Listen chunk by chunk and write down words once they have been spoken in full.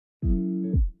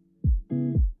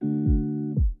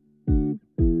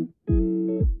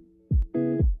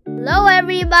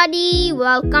everybody!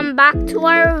 Welcome back to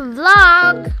our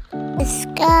vlog!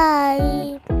 Sky!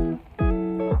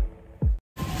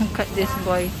 Look at this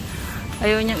boy.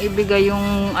 Ayaw niyang ibigay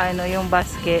yung yung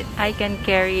basket. I can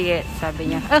carry it,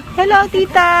 sabi niya. Oh, hello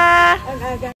tita!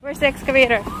 Where's the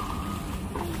excavator?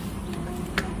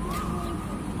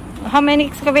 How many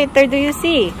excavator do you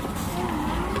see?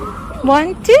 1,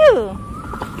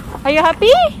 2. Are you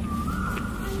happy?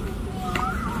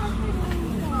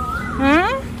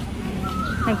 Huh?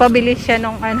 Nagpabili siya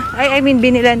nung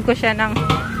binilan ko siya ng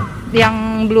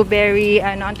yung blueberry,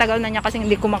 ang tagal na niya kasi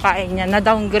hindi kumakain niya.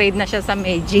 Na-downgrade na siya sa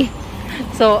Meiji.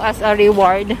 So, as a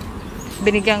reward,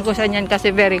 binigyan ko siya niyan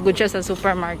kasi very good siya sa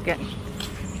supermarket.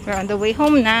 We're on the way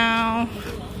home now.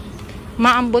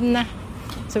 Maambon na.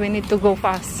 So, we need to go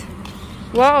fast.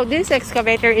 Wow, this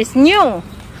excavator is new.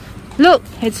 Look,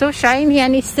 it's so shiny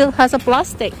and it still has a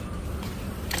plastic.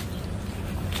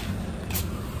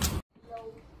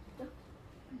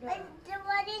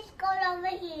 What is going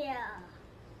over here?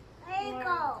 Where you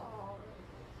go?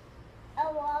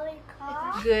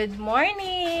 Good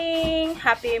morning!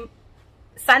 Happy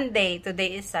Sunday!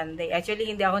 Today is Sunday. Actually,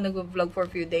 hindi ako nag-vlog for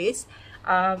a few days.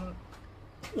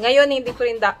 Ngayon, hindi ko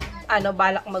rin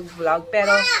balak mag-vlog.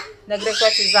 Pero,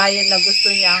 nag-request si Zion na gusto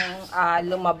niyang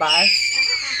lumabas.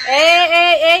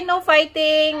 No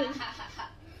fighting!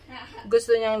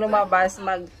 Gusto niyang lumabas,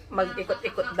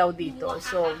 mag-ikot-ikot daw dito.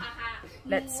 So,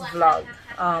 let's vlog.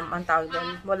 Ang tawag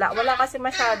doon. Wala kasi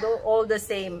masyado. All the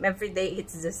same. Every day,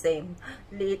 it's the same.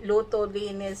 Luto,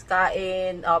 linis,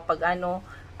 kain,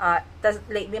 tas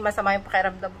lately, masama yung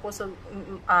pakiramdam ko. So,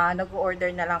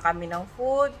 nag-order na lang kami ng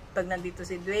food. Pag nandito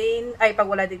si Dwayne. Pag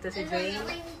wala dito si Dwayne.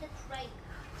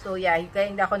 So, yeah.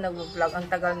 Kaya hindi ako nag-vlog. Ang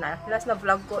tagal na. Last na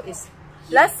vlog ko is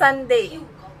last Sunday.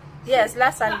 Yes,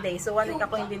 last Sunday. So, 1 week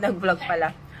ako hindi nag-vlog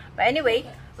pala. But anyway,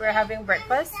 we're having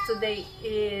breakfast. Today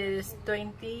is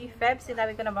 20 Feb.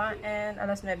 Sinabi ko na ba? And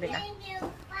alas 9 na.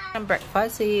 Ang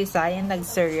breakfast, si Zion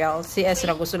nag-cereal. Si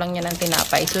Ezra gusto lang niya ng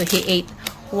tinapay. So, he ate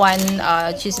 1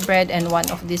 cheese bread and 1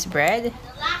 of this bread.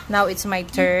 Now, it's my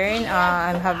turn.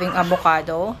 I'm having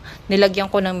avocado.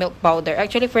 Nilagyan ko ng milk powder.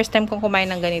 Actually, first time kong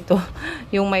kumain ng ganito.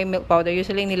 Yung may milk powder.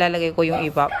 Usually, nilalagay ko yung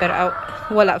iba. Pero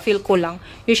wala. Feel ko lang.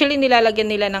 Usually,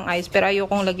 nilalagyan nila ng ice. Pero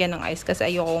ayokong lagyan ng ice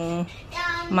kasi ayokong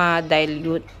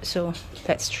ma-dilute. So,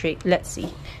 let's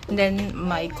see. And then,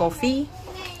 my coffee.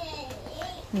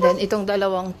 And then, itong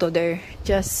dalawang to there.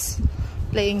 Just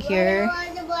playing here.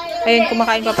 Ayun,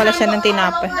 kumakain pa pala siya ng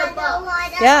tinapay.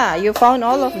 Yeah, you found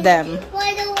all of them.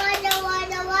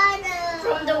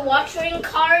 From the watering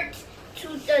cart to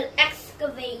the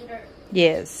excavator.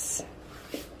 Yes.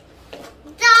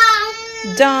 Dump!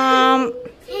 Dump!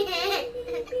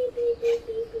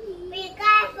 Be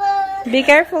careful! Be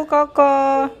careful,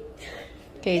 Coco!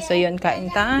 Okay, so yun, kain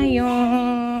tayo.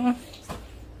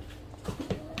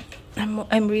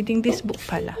 I'm reading this book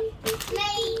pala.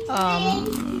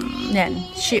 Yan,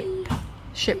 shipped.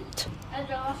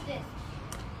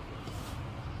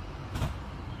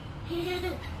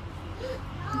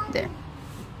 There.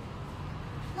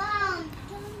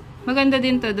 Maganda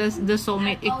din to, the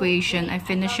soulmate equation. I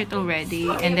finished it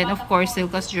already. And then, of course,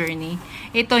 Silka's Journey.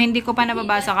 Ito, hindi ko pa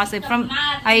nababasa kasi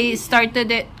I started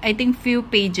it, I think, few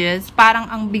pages. Parang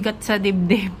ang bigat sa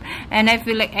dibdib. And I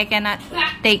feel like I cannot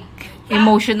take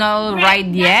emotional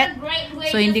ride yet.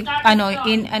 So, hindi,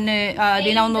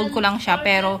 dinownload ko lang siya.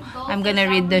 Pero, I'm gonna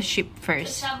read the ship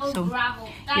first. So,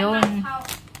 yun.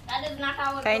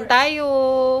 Kain tayo!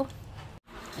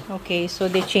 Okay, so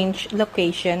they changed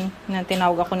location na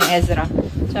tinawag ako ni Ezra.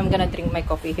 So, I'm gonna drink my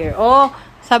coffee here. Oh,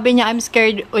 sabi niya, I'm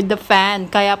scared with the fan.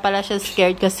 Kaya pala siya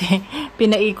scared kasi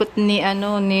pinaikot ni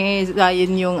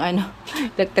Zion yung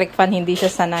electric fan. Hindi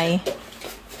siya sanay.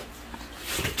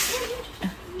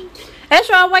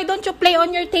 Ezra, why don't you play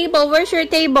on your table? Where's your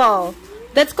table?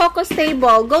 That's Coco's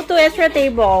table. Go to Ezra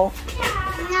table.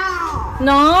 No.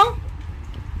 No?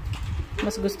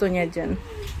 Mas gusto niya dyan.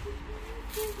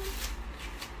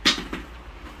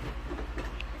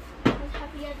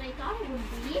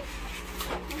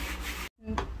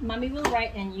 Mommy will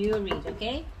write and you read,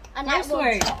 okay? First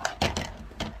word.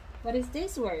 What is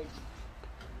this word?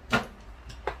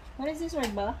 What is this word,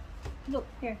 Ba? Look,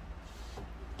 here.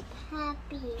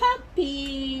 Happy. Happy.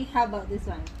 How about this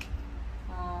one?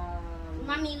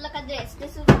 Mommy, look at this.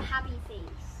 This is a happy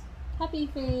face. Happy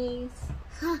face.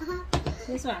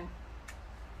 This one.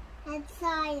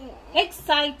 Excited.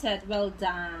 Excited. Well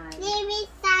done. Maybe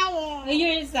excited. Oh,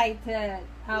 you're excited.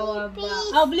 How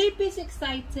about... Bleepy's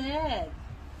excited.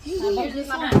 How about this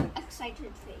one? Excited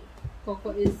face.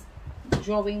 Coco is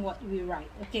drawing what we write.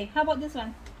 Okay, how about this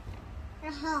one?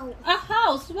 A house. A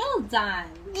house. Well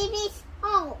done. Maybe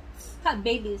House.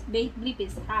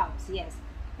 Baby's house. Yes.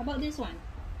 How about this one?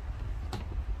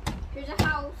 Here's a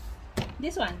house.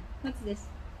 This one. What's this?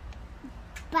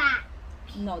 Back.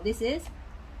 No, this is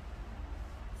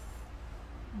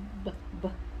b.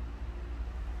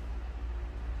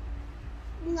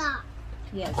 No.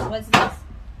 Yes. What's this?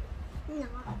 No.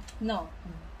 No.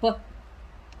 B.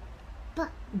 But.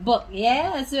 Book.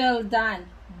 Yes. Well done.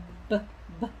 B.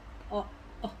 Oh.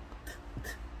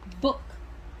 Book.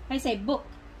 I say book.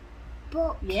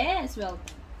 Book. Yes. Well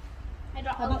done. I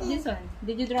draw How about this one?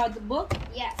 Did you draw the book?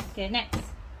 Yes. Okay. Next.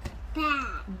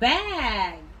 Bag.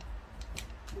 Bag.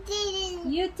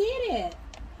 Didn't. You did it.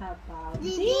 How about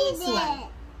this one?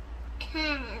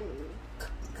 Can.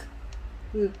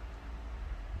 Ooh.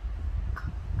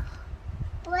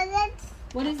 What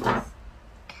What is is this?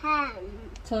 can?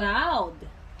 Cloud.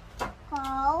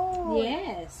 Oh.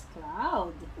 Yes,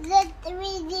 cloud. Let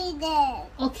we did it.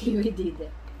 Okay, we did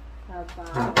it. How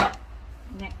about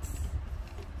next?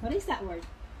 What is that word?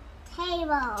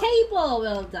 Table. Table.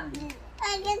 Well done.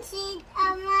 I can see it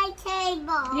on my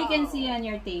table. You can see on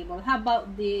your table. How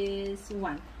about this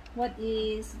one? What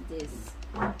is this?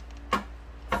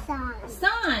 Sun.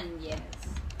 Sun. Yes.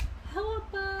 How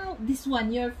about this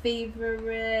one? Your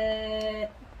favorite?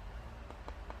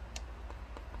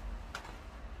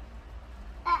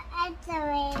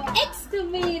 Excavator.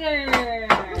 Excavator.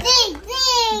 Dig,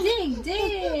 dig. Dig,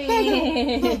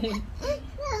 dig.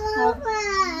 So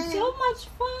fun. So much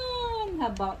fun. How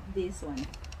about this one?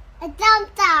 A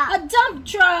dump truck. A dump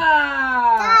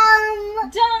truck.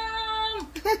 Dump.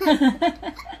 Dump.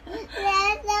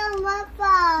 That's so much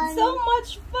fun. So much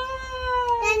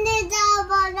fun. And the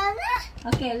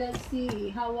double. Okay, let's see.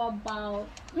 How about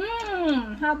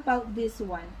this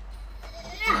one?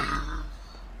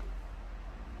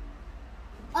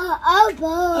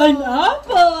 Apple. An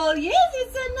apple. Yes,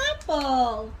 it's an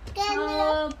apple. Can you,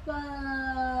 How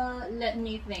about, let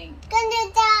me think. can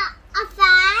you draw a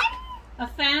fan? A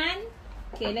fan?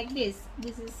 Okay, like this.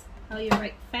 This is how you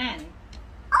write fan.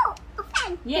 Oh, a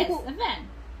fan. Yes, a fan.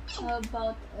 How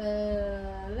about,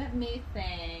 let me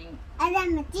think. And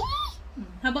then a tea?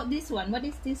 How about this one? What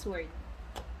is this word?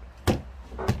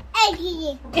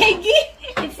 Eggy. Eggy?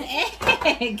 It's egg.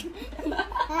 Eggy.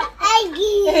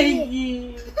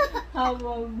 Eggy. How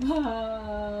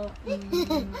about,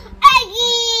 Eggy.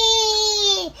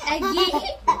 Eggy?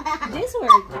 This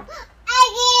word.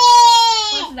 Eggy.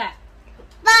 What's that?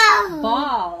 Ball.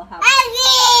 Ball. How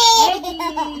Eggy.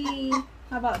 Eggy.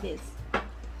 How about this? Eggy.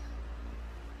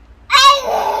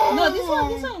 No, this one,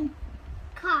 this one.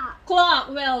 Car. Clock.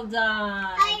 Well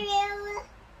done. I will.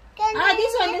 Can Ah,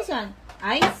 this one.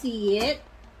 I see it.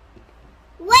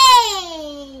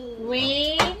 Wait.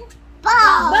 Rain.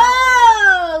 Ball.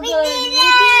 Ball. We Good. did We did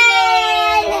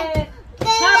it. it.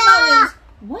 How about this?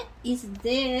 What is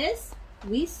this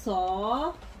we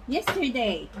saw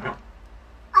yesterday? A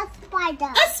spider.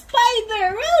 A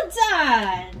spider. Well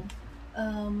done.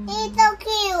 It's so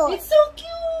cute. It's so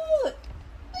cute.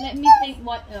 Let me think.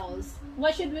 What else?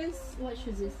 What should we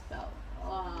spell?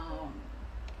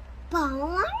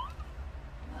 Bone.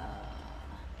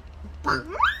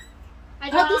 Bone.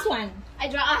 How this one? I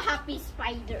draw a happy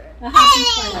spider. A happy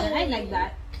spider. I like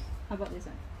that. How about this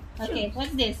one? Okay,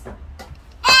 what's this?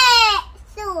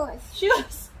 Shoes.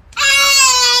 Shoes.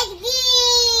 Eggy.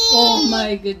 Oh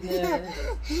my goodness.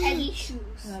 Eggy shoes.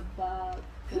 How about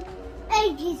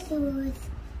Eggy shoes.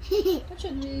 what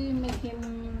should we make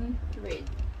him read?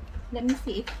 Let me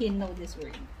see if he knows this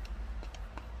word.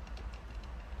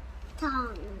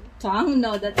 Tongue. Tongue?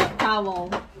 No, that's a towel.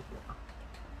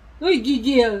 Uy,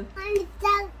 Gigil. I'm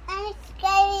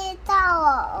scary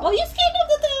towel. Oh, you scared of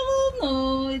the towel?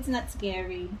 No, it's not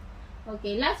scary.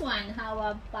 Okay, last one. How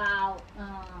about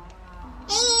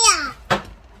Yeah.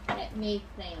 let me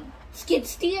think. Skid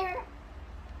steer.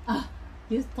 Ah,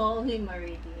 you told him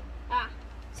already.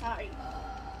 Sorry.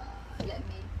 Let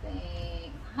me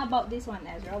think. How about this one,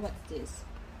 Ezra? What's this?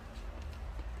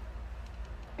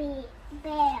 Bear.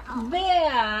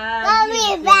 Bear.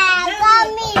 Gummy bear.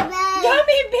 Gummy bear.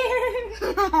 Gummy bear.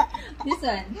 This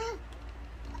one.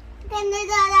 Can you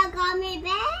draw a gummy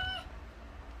bear?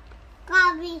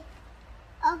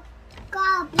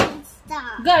 Garbage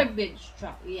stuff. Garbage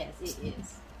truck. Yes, it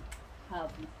is. How?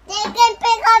 They can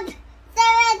pick up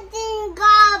 17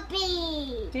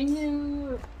 garbage. Can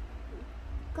you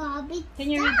Garbage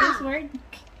read this word?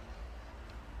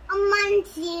 A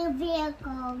Munchie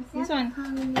vehicle. This one.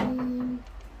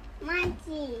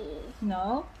 Munchie.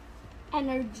 No.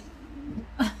 Energy.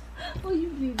 Oh, you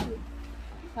read it.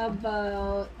 How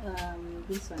about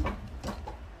this one?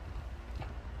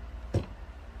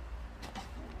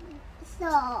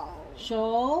 So.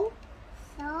 Show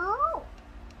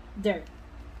Dirt.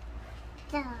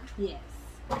 Yeah. Yes.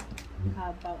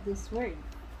 How about this word?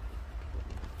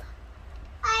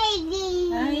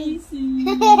 I see.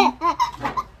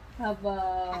 How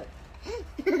about...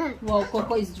 Wow,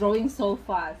 Coco is drawing so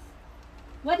fast.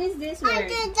 What is this word?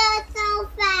 Under that so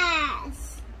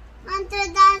fast. Under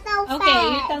that so fast.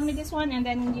 Okay, you tell me this one and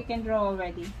then you can draw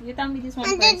already. You tell me this one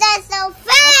Under first. that so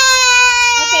fast.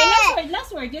 Okay,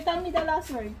 last word. You tell me the last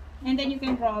word. And then you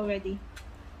can draw already.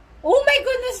 Oh my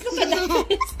goodness, look at that.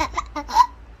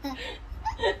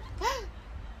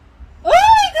 Oh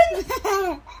my goodness.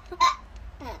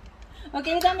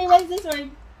 Okay, tell me what is this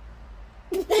word?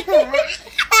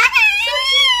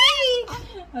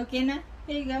 Okay na.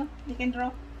 Here you go. You can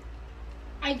draw.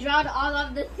 I drawed all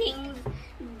of the things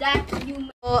that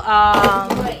you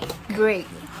Great.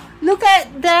 Look at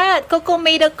that. Coco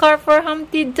made a car for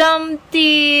Humpty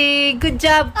Dumpty. Good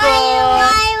job, Coco.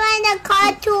 I want a car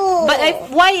too. But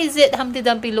why is it Humpty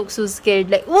Dumpty looks so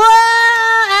scared? Like, wow,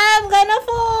 I'm gonna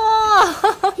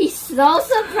fall. He's so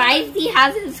surprised he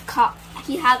has his car.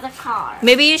 He has a car.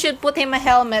 Maybe you should put him a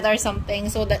helmet or something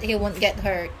so that he won't get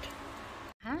hurt.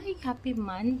 Hi, happy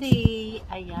Monday!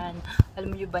 Ayan.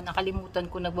 Alam niyo ba, nakalimutan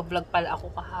ko, nagbablog pala ako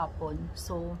kahapon.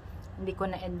 So, hindi ko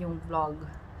na-end yung vlog.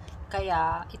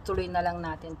 Kaya, ituloy na lang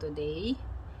natin today.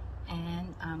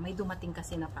 And, may dumating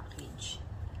kasi na package.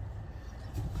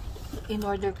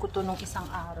 In-order ko to nung isang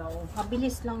araw.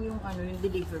 Mabilis lang yung, yung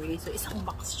delivery. So, isang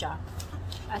box siya.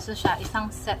 So, siya,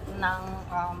 isang set ng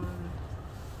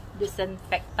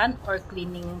disinfectant or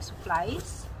cleaning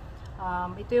supplies.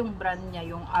 Ito yung brand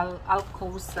niya, yung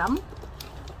Alcosam.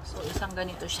 So, isang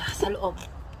ganito siya sa loob.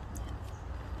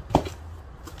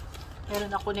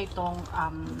 Meron ako na itong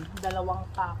dalawang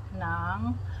pack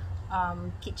ng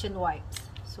kitchen wipes.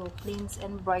 So, cleans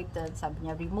and brighten. Sabi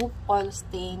niya, remove oil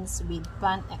stains with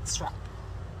plant extract.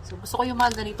 So, gusto ko yung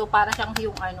mga ganito para siyang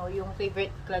yung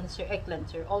favorite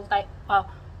cleanser, all type,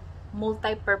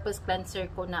 multi-purpose cleanser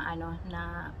ko na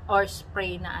or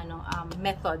spray na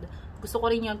method. Gusto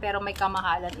ko rin yun pero may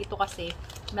kamahalan. Ito kasi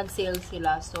nag-sale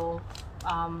sila. So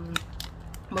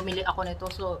bumili ako nito.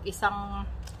 So isang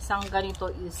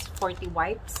ganito is 40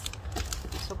 wipes.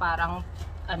 So parang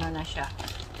na siya.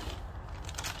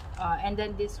 And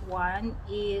then this one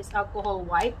is alcohol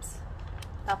wipes.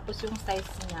 Tapos yung size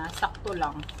niya sakto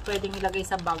lang. Pwedeng ilagay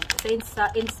sa bag. So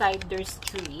inside there's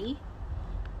 3.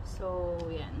 So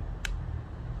yan.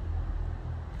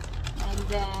 And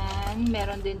then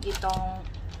meron din itong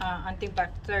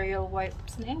antibacterial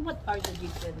wipes. What are the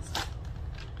difference?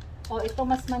 Oh, ito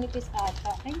mas manipis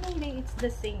ata. I know it's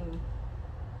the same.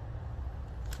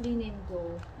 Clean and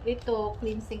go. Ito,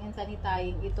 cleansing and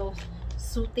sanitizing. Ito,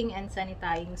 soothing and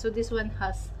sanitizing. So, this one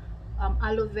has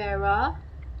aloe vera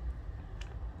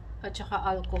at saka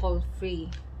alcohol free.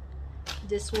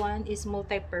 This one is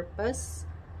multi-purpose.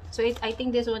 So, I think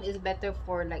this one is better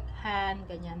for like hand,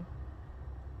 ganyan.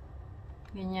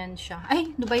 Ganyan siya.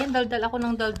 Ay, ano ba yan? Daldal ako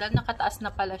ng daldal. Nakataas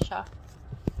na pala siya.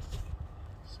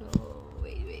 So,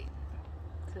 wait.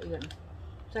 So, yun.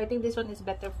 So, I think this one is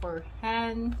better for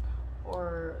hand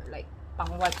or like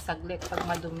pang wipe saglit pag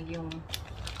madumi yung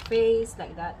face,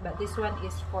 like that. But this one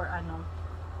is for I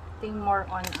think more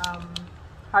on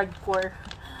hardcore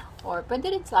or pwede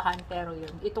rin sa hand pero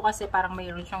yun. Ito kasi parang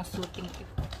mayroon siyang soothing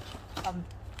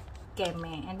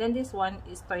keme. And then this one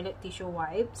is toilet tissue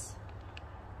wipes.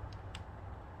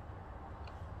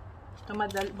 Ito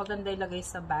maganda ilagay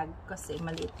sa bag kasi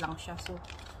maliit lang siya. So,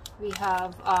 we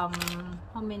have,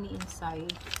 how many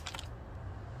inside?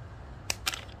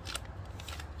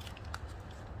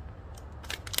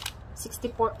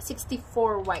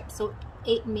 $64 wipes. So,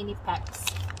 8 mini packs.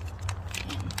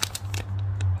 Ayan.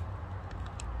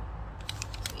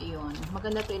 So, yun.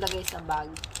 Maganda to ilagay sa bag.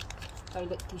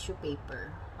 Toilet tissue paper.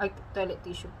 Or toilet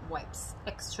tissue wipes.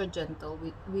 Extra gentle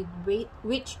with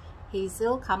witch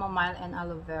hazel, chamomile, and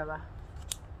aloe vera.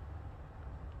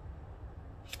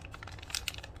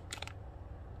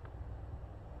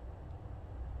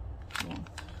 Yan.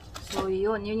 So,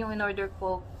 yun yung in-order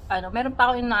ko. Meron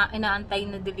pa ako inaantay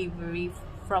na delivery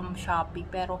from Shopee,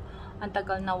 pero ang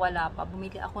tagal na wala pa.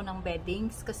 Bumili ako ng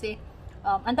beddings kasi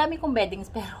ang dami kong beddings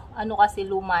pero kasi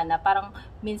luma na. Parang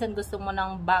minsan gusto mo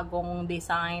ng bagong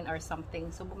design or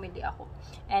something. So, bumili ako.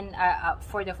 And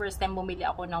for the first time, bumili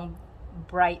ako ng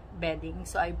bright bedding.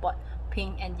 So, I bought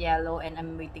pink and yellow and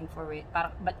I'm waiting for it.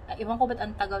 But iwan ko ba't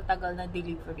ang tagal-tagal na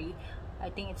delivery. I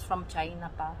think it's from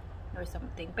China pa or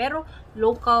something. Pero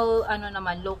local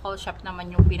local shop naman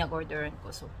yung pinag-orderan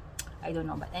ko. So, I don't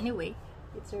know. But anyway,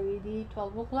 it's already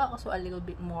 12 o'clock. So, a little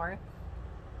bit more.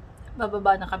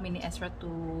 Bababa na kami ni Ezra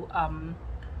to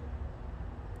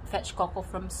fetch Coco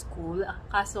from school.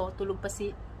 Kaso, tulog pa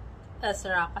si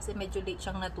Ezra kasi medyo late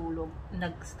siyang natulog.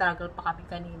 Nag-struggle pa kami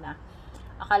kanina.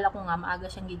 Akala ko nga maaga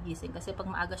siyang gigising kasi pag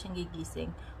maaga siyang gigising,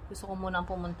 gusto ko munang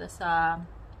pumunta sa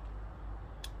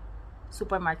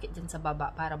supermarket dyan sa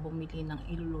baba para bumili ng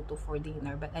iluluto for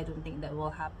dinner, but I don't think that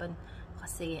will happen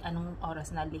kasi anong oras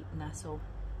na, late na. So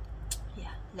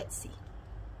yeah, let's see.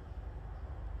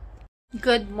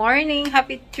 Good morning!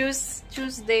 Happy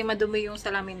Tuesday! Madumi yung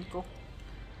salamin ko.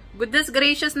 Goodness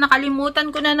gracious,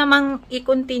 nakalimutan ko na namang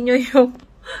i-continue yung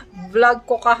vlog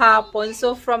ko kahapon.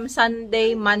 So from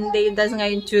Sunday, Monday, that's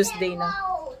ngayon Tuesday na.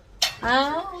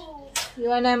 Ah? You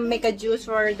wanna make a juice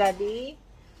for daddy?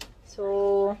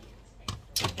 So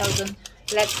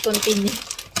let's continue.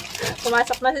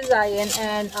 Pumasok na si Zion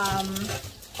and I'm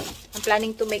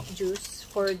planning to make juice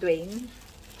for Dwayne.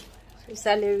 So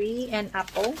celery and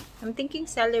apple. I'm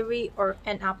thinking celery or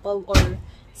an apple or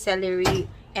celery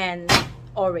and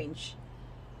orange.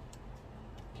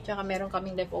 Tsaka meron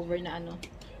kaming leftover na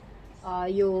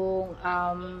yung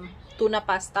tuna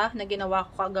pasta na ginawa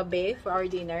ko kagabi for our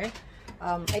dinner.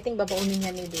 I think babaunin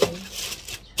niya ni Dwayne.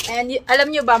 And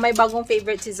alam nyo ba, may bagong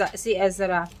favorite si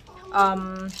Ezra.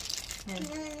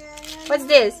 What's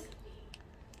this?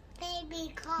 Baby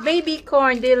corn. Baby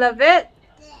corn. Do you love it?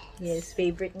 Yes,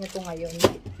 favorite niya to ngayon.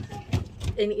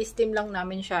 Ini-steam lang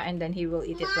namin siya and then he will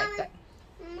eat it like that.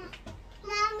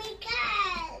 Mommy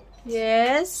cat.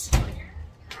 Yes.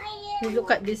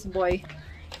 Look at this boy.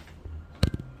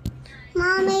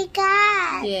 Mommy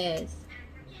cat. Yes.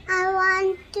 I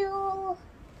want to.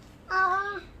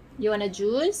 You want a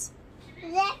juice?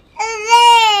 This.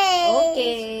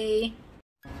 Okay.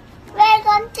 We're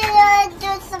going to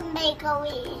do some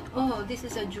bakery. Oh, this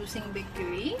is a juicing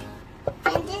bakery.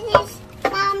 And this is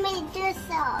Mommy juice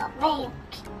bake.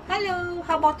 Hello,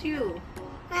 how about you?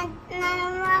 And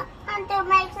I want to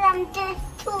make some juice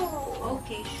too.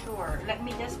 Okay, sure. Let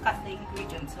me just cut the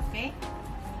ingredients, okay?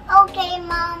 Okay,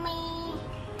 Mommy.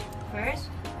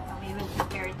 First, we will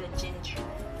prepare the ginger.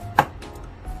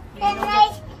 You Can know I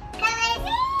the- see?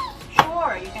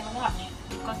 Sure, you can watch.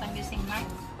 Because I'm using knife,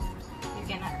 you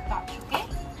cannot touch, okay?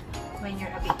 When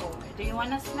you're a bit older. Do you want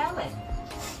to smell it?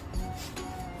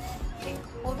 Okay,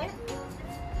 hold it.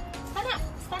 Stand up,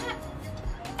 stand up.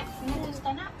 You need to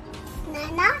stand up.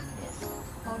 Nana? Yes.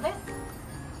 Hold it.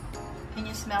 Can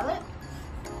you smell it?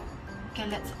 Okay,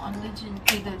 let's on the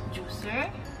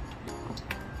juicer.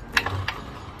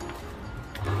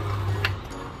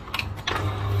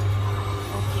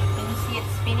 Okay, can you see it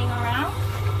spinning around?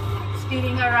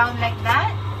 Spinning around like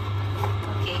that?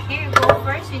 Okay, here you go.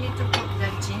 First, you need to put the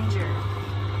ginger.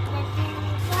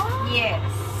 Yes.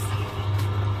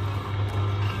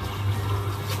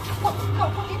 Oh, no,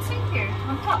 put it in here,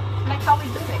 on top, like how we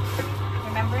do it.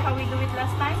 Remember how we do it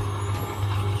last time?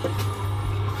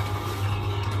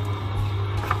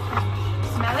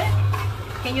 Smell it?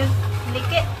 Can you lick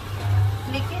it?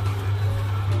 Lick it?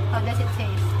 How does it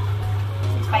taste?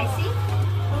 Is it spicy?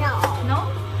 No. No?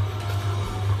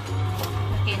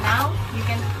 Okay, now you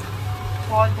can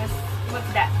pour this, what's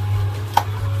that?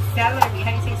 Celery. How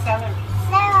do you say celery?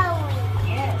 Celery.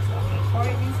 Yes, okay. Pour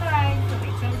it inside to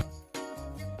make some.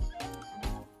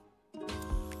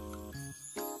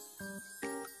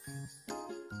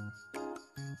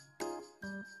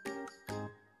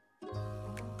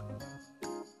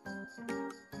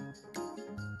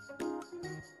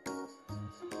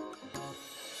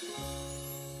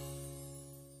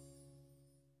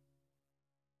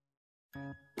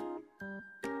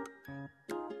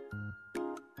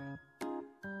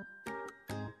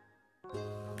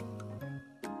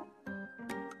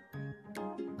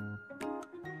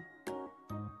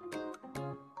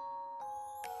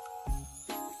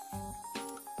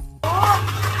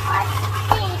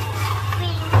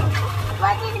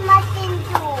 What did Martin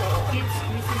do? This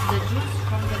is the juice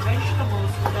from the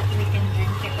vegetables so that we can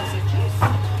drink it as a juice.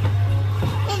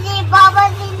 Is there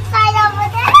bubbles inside over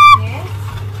there? Yes.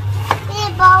 Is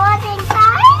there bubbles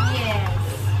inside? Yes.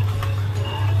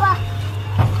 But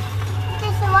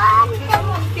this one.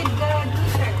 Come on, feed the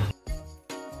juicer.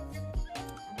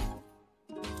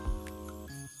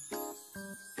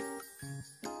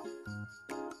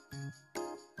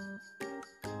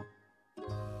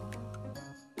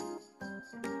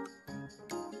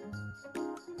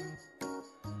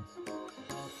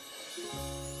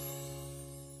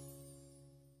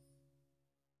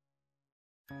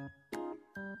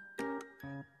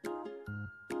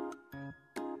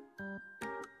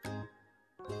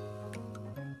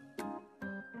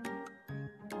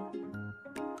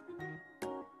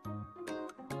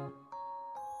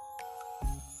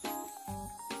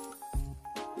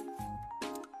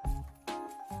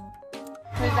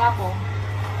 Where's the apple?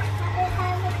 I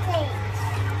have a plate.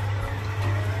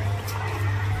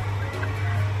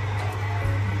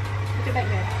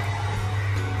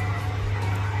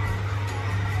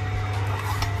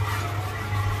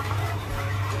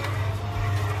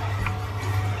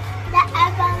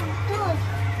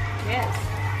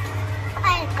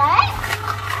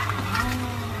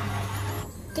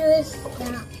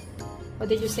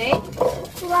 did you say?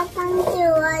 Welcome to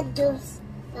a juice.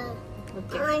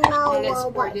 Okay. I know And let's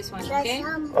pour what this one, the okay?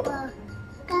 summer.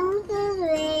 Come to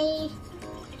rain.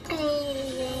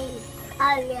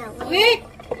 Wait!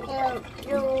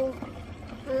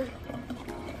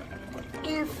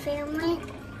 Can you feel me?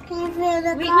 Can you feel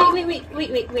the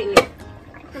Wait.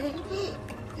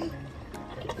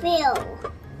 Feel.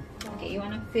 Okay, you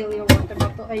wanna fill your water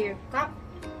bottle or your cup?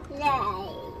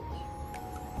 Yay.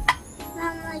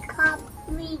 Now my cup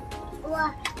with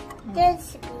what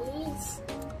this is.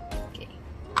 Okay.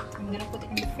 I'm gonna put it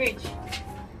in the fridge.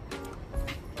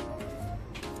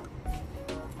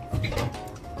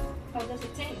 How does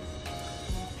it taste?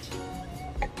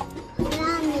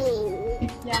 Yummy.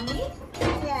 Yummy?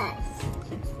 Yes.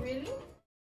 Really?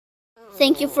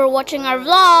 Thank you for watching our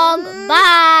vlog.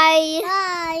 Bye!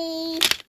 Bye.